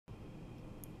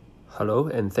Hello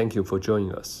and thank you for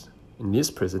joining us. In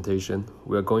this presentation,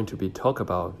 we are going to be talking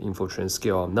about Infortrend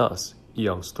scale-out NAS,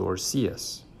 EonStor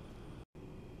CS.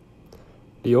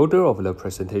 The order of the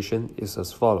presentation is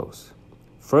as follows.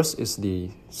 First is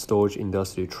the storage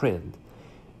industry trend,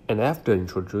 and after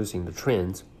introducing the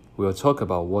trends, we will talk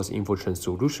about what's Infortrend's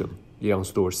solution,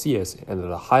 EonStor CS, and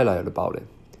the highlight about it.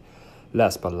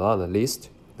 Last but not least,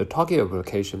 the target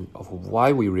application of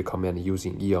why we recommend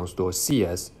using EonStor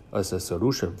CS as a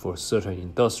solution for a certain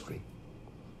industry.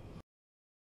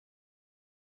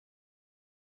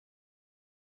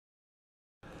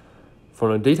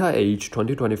 From the Data Age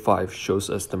 2025 shows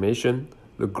estimation,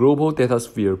 the global data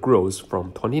sphere growth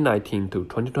from 2019 to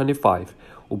 2025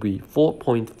 will be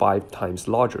 4.5 times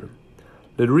larger.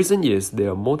 The reason is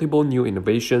there are multiple new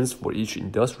innovations for each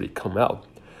industry come out,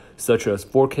 such as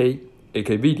 4K,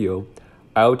 8K video,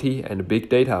 IoT, and big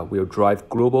data will drive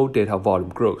global data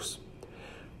volume growth.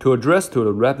 To address to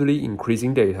the rapidly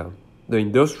increasing data, the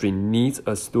industry needs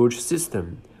a storage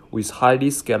system with highly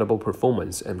scalable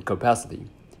performance and capacity,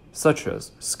 such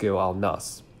as scale-out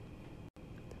NAS.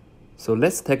 So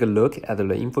let's take a look at the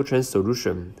Infortrend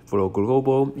solution for a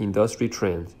global industry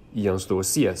trend, EonStor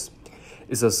CS.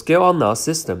 It's a scale-out NAS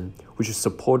system which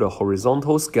supports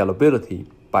horizontal scalability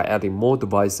by adding more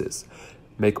devices,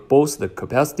 make both the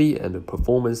capacity and the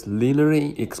performance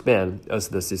linearly expand as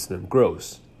the system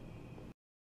grows.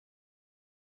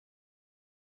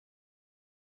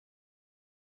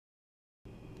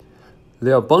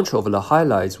 There are a bunch of the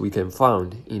highlights we can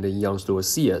find in the EonStor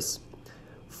CS.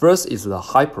 First is the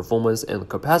high performance and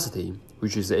capacity,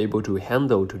 which is able to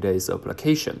handle today's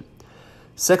application.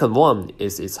 Second one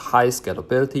is its high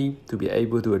scalability to be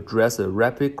able to address the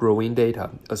rapid growing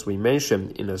data, as we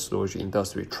mentioned in the storage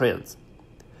industry trends.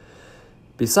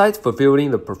 Besides fulfilling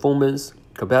the performance,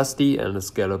 capacity, and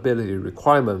scalability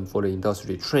requirement for the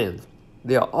industry trend,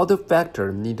 there are other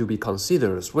factors need to be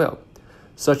considered as well,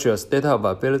 such as data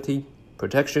availability,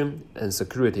 protection, and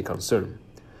security concern.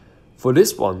 For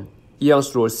this one,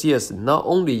 EonStor CS not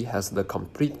only has the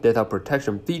complete data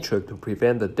protection feature to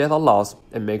prevent the data loss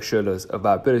and make sure there's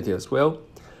availability as well,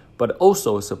 but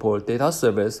also support data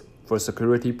service for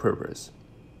security purpose.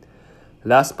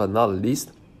 Last but not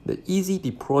least, the easy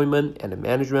deployment and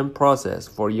management process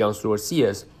for EonStor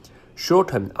CS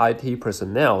shorten IT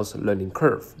personnel's learning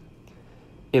curve.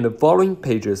 In the following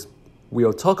pages,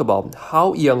 we'll talk about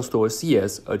how EonStor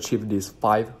CS achieved these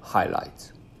 5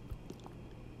 highlights.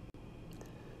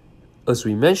 As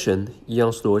we mentioned,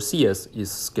 EonStor CS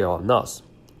is scale-out NAS.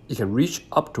 It can reach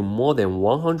up to more than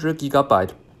 100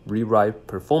 GB rewrite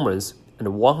performance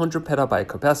and 100 PB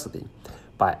capacity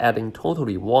by adding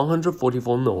totally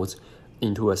 144 nodes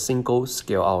into a single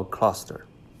scale-out cluster.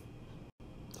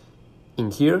 In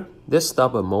here, let's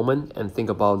stop a moment and think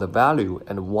about the value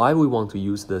and why we want to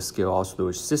use the scale-out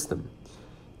storage system.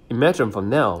 Imagine for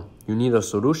now, you need a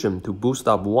solution to boost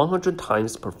up 100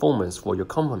 times performance for your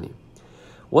company.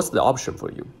 What's the option for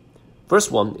you?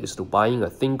 First one is to buying a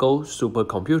single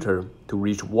supercomputer to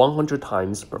reach 100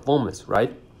 times performance,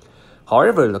 right?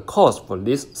 However, the cost for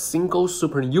this single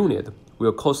super unit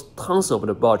will cost tons of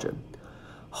the budget.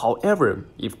 However,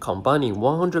 if combining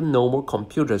 100 normal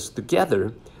computers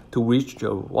together to reach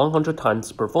the 100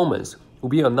 times performance will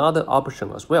be another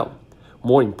option as well.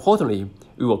 More importantly,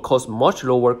 it will cost much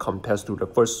lower compared to the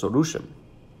first solution.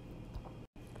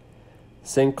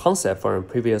 Same concept from a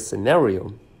previous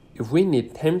scenario. If we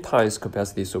need 10 times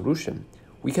capacity solution,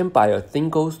 we can buy a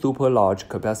single super large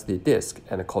capacity disk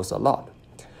and it costs a lot.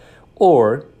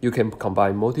 Or you can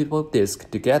combine multiple disks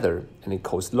together and it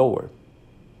costs lower.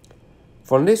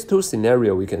 From these two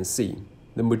scenarios, we can see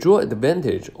the major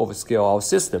advantage of a scale-out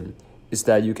system is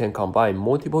that you can combine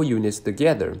multiple units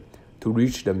together to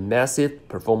reach the massive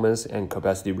performance and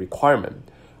capacity requirement.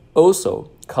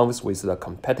 Also comes with a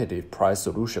competitive price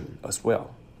solution as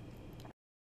well.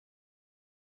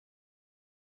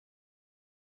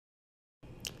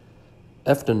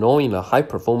 After knowing the high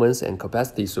performance and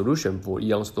capacity solution for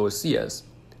EonStor CS,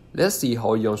 let's see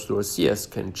how EonStor CS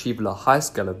can achieve the high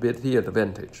scalability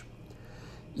advantage.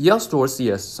 EonStor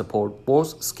CS supports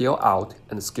both scale-out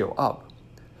and scale-up.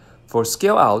 For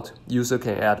scale-out, user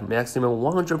can add maximum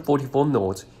 144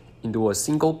 nodes into a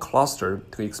single cluster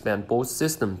to expand both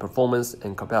system performance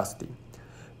and capacity.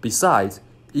 Besides,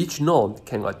 each node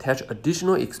can attach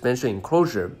additional expansion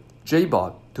enclosure,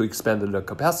 JBOD, to expand the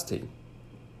capacity.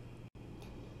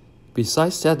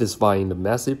 Besides satisfying the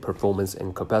massive performance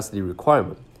and capacity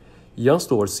requirement,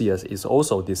 EonStor CS is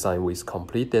also designed with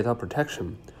complete data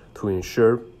protection to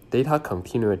ensure data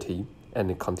continuity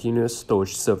and continuous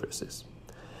storage services.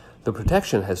 The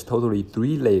protection has totally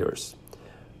 3 layers.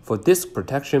 For disk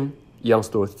protection,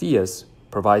 EonStor CS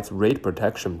provides RAID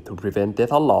protection to prevent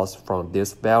data loss from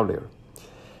disk failure.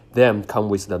 Then come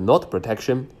with the node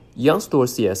protection. EonStor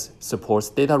CS supports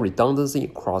data redundancy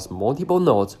across multiple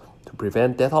nodes to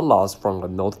prevent data loss from a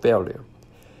node failure.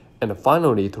 And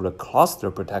finally, to the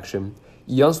cluster protection,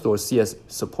 EonStor CS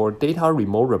supports data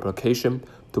remote replication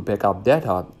to back up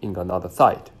data in another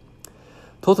site.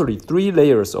 Totally 3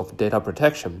 layers of data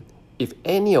protection. If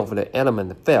any of the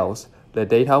elements fails, the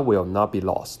data will not be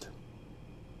lost.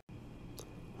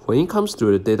 When it comes to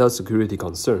the data security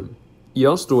concern,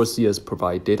 EonStor CS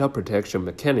provides data protection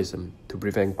mechanism to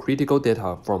prevent critical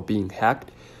data from being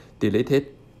hacked,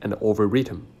 deleted, and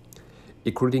overwritten,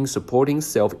 including supporting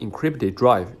self-encrypted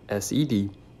drive (SED)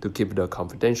 to keep the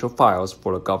confidential files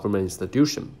for the government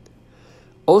institution.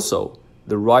 Also,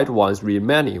 the write once read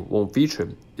many one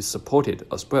feature is supported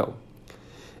as well.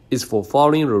 It's for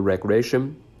following the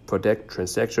regulation, protect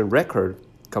transaction record,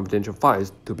 confidential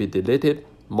files to be deleted,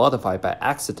 modified by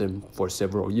accident for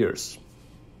several years.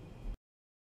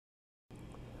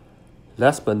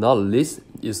 Last but not least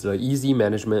is the easy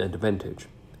management advantage.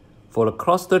 For the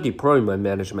cluster deployment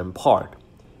management part,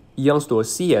 EonStor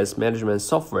CS management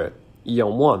software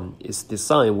EON1 is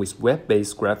designed with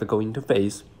web-based graphical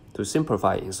interface to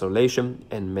simplify installation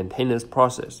and maintenance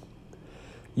process.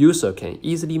 User can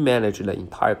easily manage the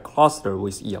entire cluster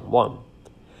with EON1.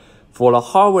 For the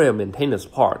hardware maintenance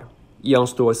part,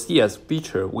 EonStor CS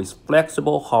feature with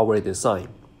flexible hardware design.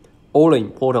 All the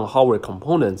important hardware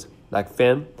components like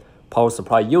fan, power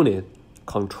supply unit,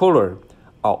 controller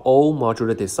are all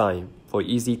modular design for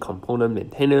easy component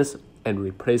maintenance and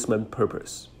replacement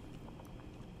purpose.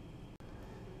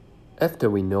 After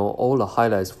we know all the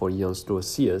highlights for EonStor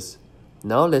CS,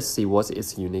 now let's see what's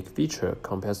its unique feature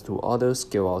compared to other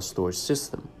scale-out storage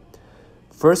systems.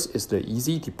 First is the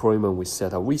easy deployment with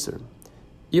Setup Wizard.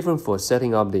 Even for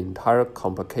setting up the entire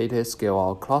complicated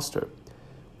scale-out cluster,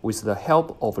 with the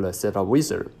help of the Setup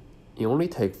Wizard, it only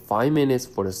takes 5 minutes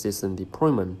for the system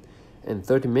deployment and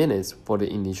 30 minutes for the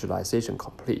initialization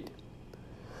complete.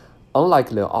 Unlike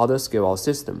the other scale-out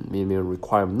system, minimum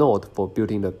required node for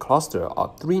building the cluster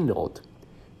are 3 nodes.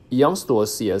 EonStor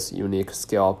CS unique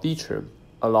scale-out feature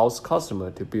allows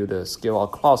customer to build a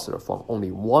scale-out cluster from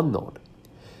only 1 node,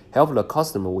 help the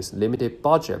customer with limited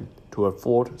budget to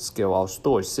afford scale-out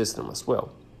storage system as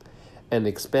well, and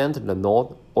expand the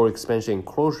node or expansion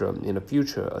enclosure in the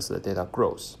future as the data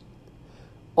grows.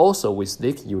 Also, with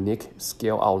this unique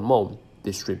scale-out mode,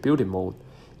 distributed mode,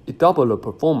 it doubles the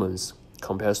performance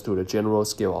compared to the general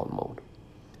scale-out mode.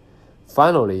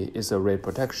 Finally is the RAID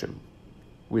protection.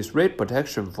 With RAID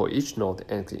protection for each node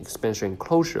and expansion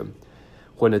enclosure,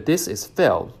 when the disk is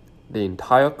failed, the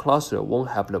entire cluster won't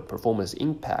have the performance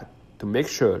impact to make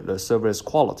sure the service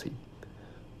quality.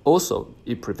 Also,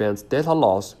 it prevents data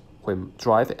loss when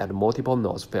drive at multiple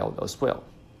nodes fail as well.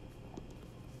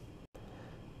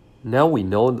 Now we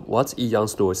know what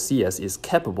EonStor CS is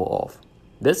capable of.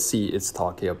 Let's see its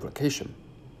target application.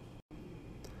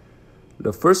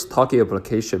 The first target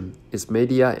application is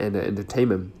media and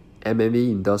entertainment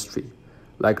 (M&E) industry,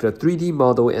 like the 3D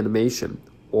model animation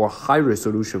or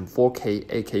high-resolution 4K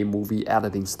 8K movie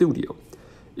editing studio.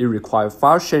 It requires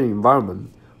file-sharing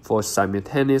environment for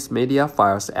simultaneous media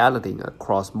files editing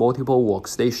across multiple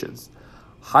workstations,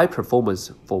 high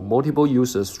performance for multiple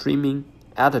users streaming,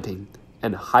 editing,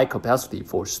 and high capacity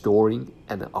for storing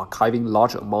and archiving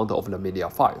large amount of the media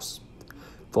files.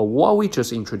 For what we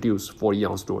just introduced for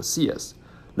EonStor CS,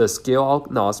 the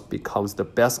scale-out NAS becomes the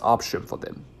best option for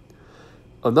them.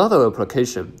 Another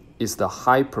application is the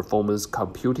high-performance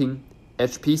computing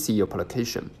HPC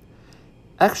application.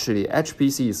 Actually,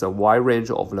 HPC is a wide range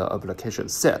of the application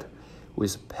set,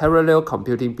 with parallel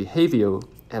computing behavior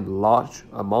and large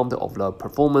amount of the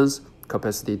performance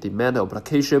capacity demand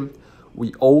application.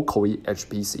 We all call it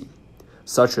HPC,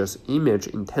 such as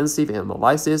image-intensive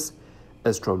analysis,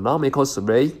 astronomical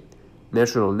survey,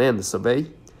 national land survey,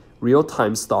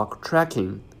 real-time stock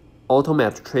tracking,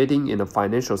 automated trading in the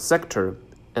financial sector,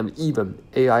 and even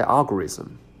AI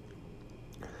algorithm.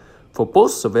 For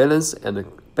both surveillance and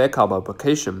backup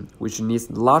application, which needs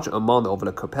large amount of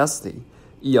the capacity,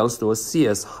 EonStor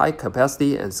CS high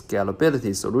capacity and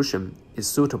scalability solution is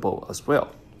suitable as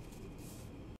well.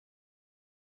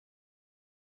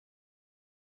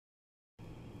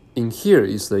 In here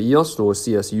is the EonStor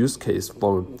CS use case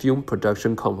for a film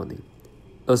production company.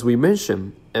 As we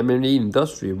mentioned, M&E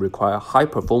industry require high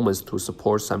performance to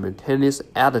support simultaneous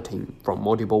editing from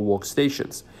multiple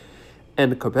workstations,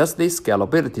 and capacity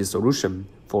scalability solution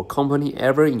for company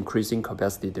ever-increasing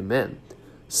capacity demand.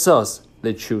 Thus,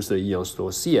 they choose the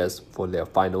EonStor CS for their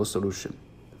final solution.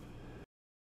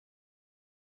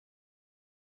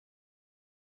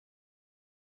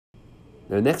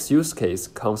 The next use case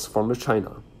comes from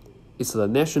China. It's the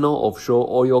National Offshore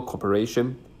Oil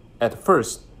Corporation. At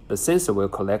first, the sensor will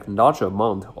collect large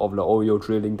amount of the oil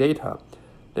drilling data,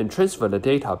 then transfer the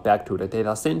data back to the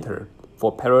data center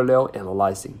for parallel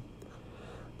analyzing.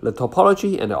 The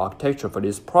topology and the architecture for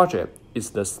this project is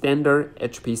the standard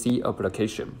HPC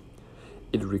application.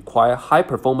 It requires high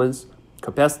performance,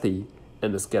 capacity,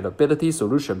 and the scalability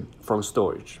solution from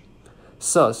storage.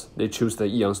 Thus, they choose the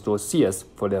EonStor CS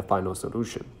for their final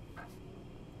solution.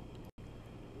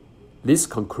 This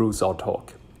concludes our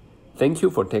talk. Thank you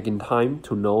for taking time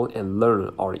to know and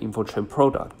learn our Infortrend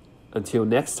product. Until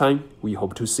next time, we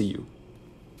hope to see you.